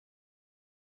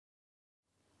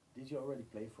did you already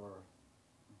play for,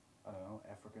 I don't know,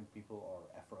 African people or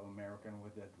Afro-American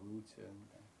with that roots and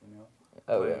you know?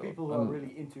 Oh, For yeah. people who are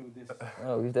really into this.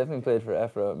 Oh, we've definitely played for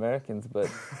Afro-Americans, but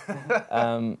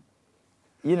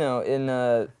you know,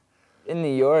 in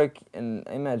New York, and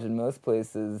I imagine most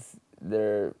places,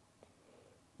 their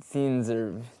scenes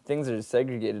or things are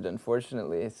segregated,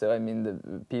 unfortunately. So I mean,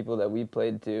 the people that we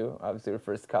played to obviously were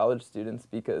first college students,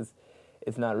 because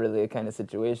it's not really a kind of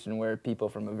situation where people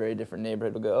from a very different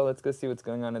neighborhood will go, oh, let's go see what's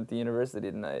going on at the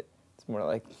university tonight. It's more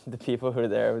like the people who are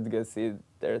there would go see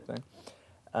their thing.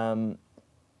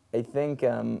 I think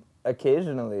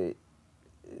occasionally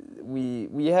we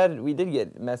did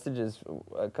get messages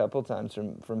a couple times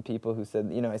from people who said,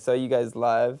 you know, I saw you guys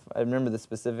live. I remember this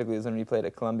specifically, it was when we played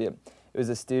at Columbia. It was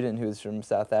a student who was from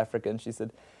South Africa, and she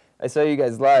said, I saw you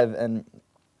guys live, and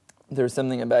there was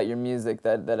something about your music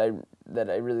that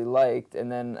I really liked,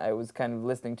 and then I was kind of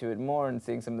listening to it more and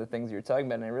seeing some of the things you were talking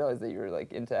about, and I realized that you were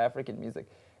like into African music,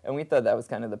 and we thought that was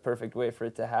kind of the perfect way for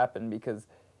it to happen, because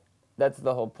that's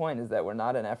the whole point, is that we're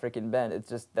not an African band. It's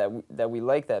just that we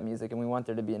like that music and we want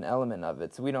there to be an element of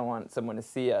it. So we don't want someone to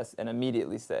see us and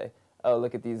immediately say, oh,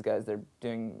 look at these guys, they're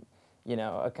doing, you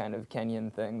know, a kind of Kenyan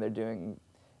thing, they're doing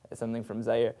something from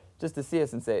Zaire. Just to see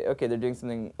us and say, okay, they're doing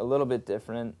something a little bit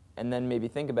different, and then maybe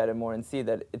think about it more and see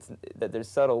that there's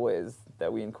subtle ways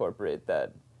that we incorporate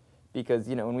that. Because,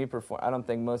 you know, when we perform, I don't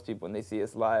think most people, when they see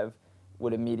us live,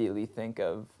 would immediately think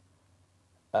of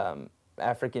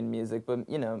African music, but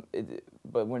you know,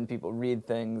 but when people read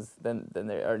things, then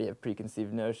they already have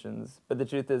preconceived notions. But the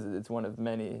truth is, it's one of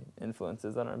many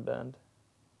influences on our band.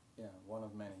 Yeah, one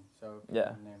of many. So Yeah.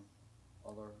 can you name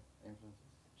other influences?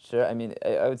 Sure. I mean,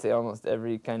 I would say almost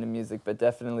every kind of music, but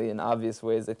definitely in obvious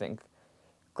ways. I think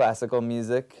classical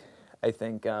music. I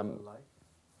think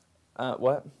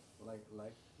what? Like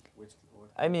which? What?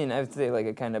 I mean, I would say like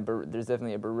a kind of there's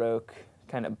definitely a Baroque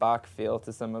kind of Bach feel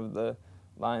to some of the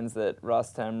lines that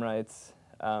Rostam writes.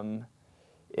 In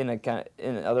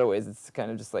other ways, it's kind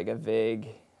of just like a vague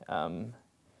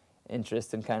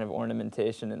interest in kind of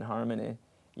ornamentation and harmony.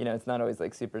 You know, it's not always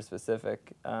like super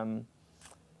specific. I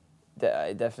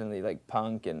definitely like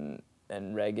punk and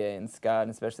reggae and ska, and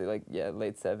especially like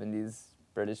late '70s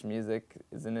British music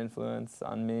is an influence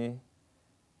on me.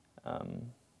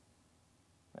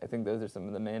 I think those are some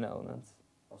of the main elements.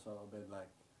 Also a bit like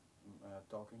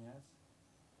Talking Heads.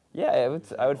 Yeah,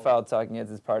 I would file Talking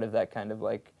Heads as part of that kind of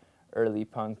like early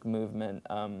punk movement,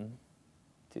 in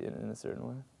a certain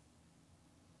way.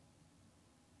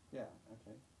 Yeah.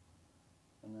 Okay.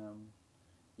 And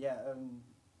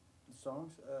the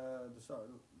songs,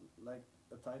 like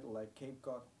a title like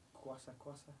Cod Kwassa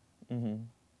Kwassa. Mm-hmm.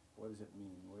 What does it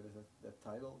mean? Where does that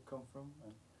title come from?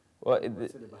 And Well,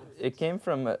 what's it about? it came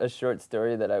from a short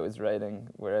story that I was writing,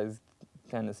 where I was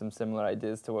kind of some similar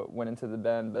ideas to what went into the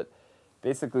band, but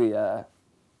basically,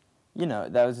 you know,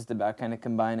 that was just about kind of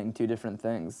combining two different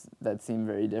things that seem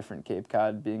very different. Cape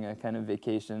Cod being a kind of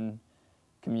vacation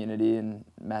community in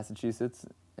Massachusetts,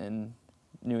 in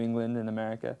New England, in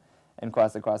America, and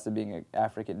Kwassa Kwassa being an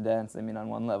African dance. I mean, on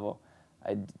one level,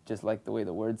 I just like the way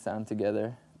the words sound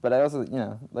together. But I also, you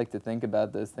know, like to think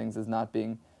about those things as not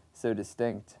being so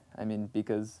distinct. I mean,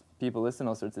 because people listen to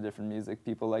all sorts of different music.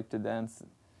 People like to dance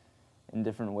in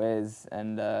different ways.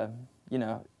 And, you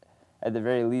know, at the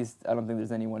very least, I don't think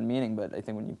there's any one meaning, but I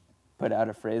think when you put out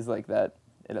a phrase like that,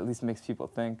 it at least makes people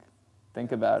think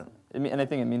about it. And I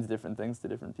think it means different things to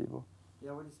different people.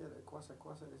 Yeah, what you said, Kwassa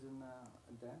Kwassa is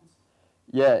a dance?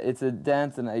 Yeah, it's a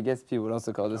dance, and I guess people would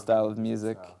also call it a style of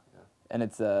music. Style, yeah. And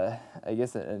it's, I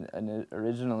guess, it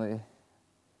originally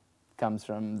comes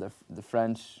from the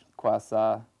French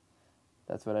Kwassa.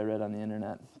 That's what I read on the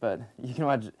internet. But you can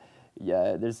watch,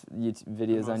 there's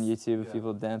videos on YouTube of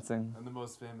people dancing. And the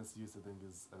most famous use, I think,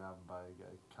 is an album by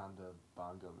Kanda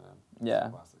Bongo Man. Yeah.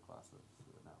 Classic.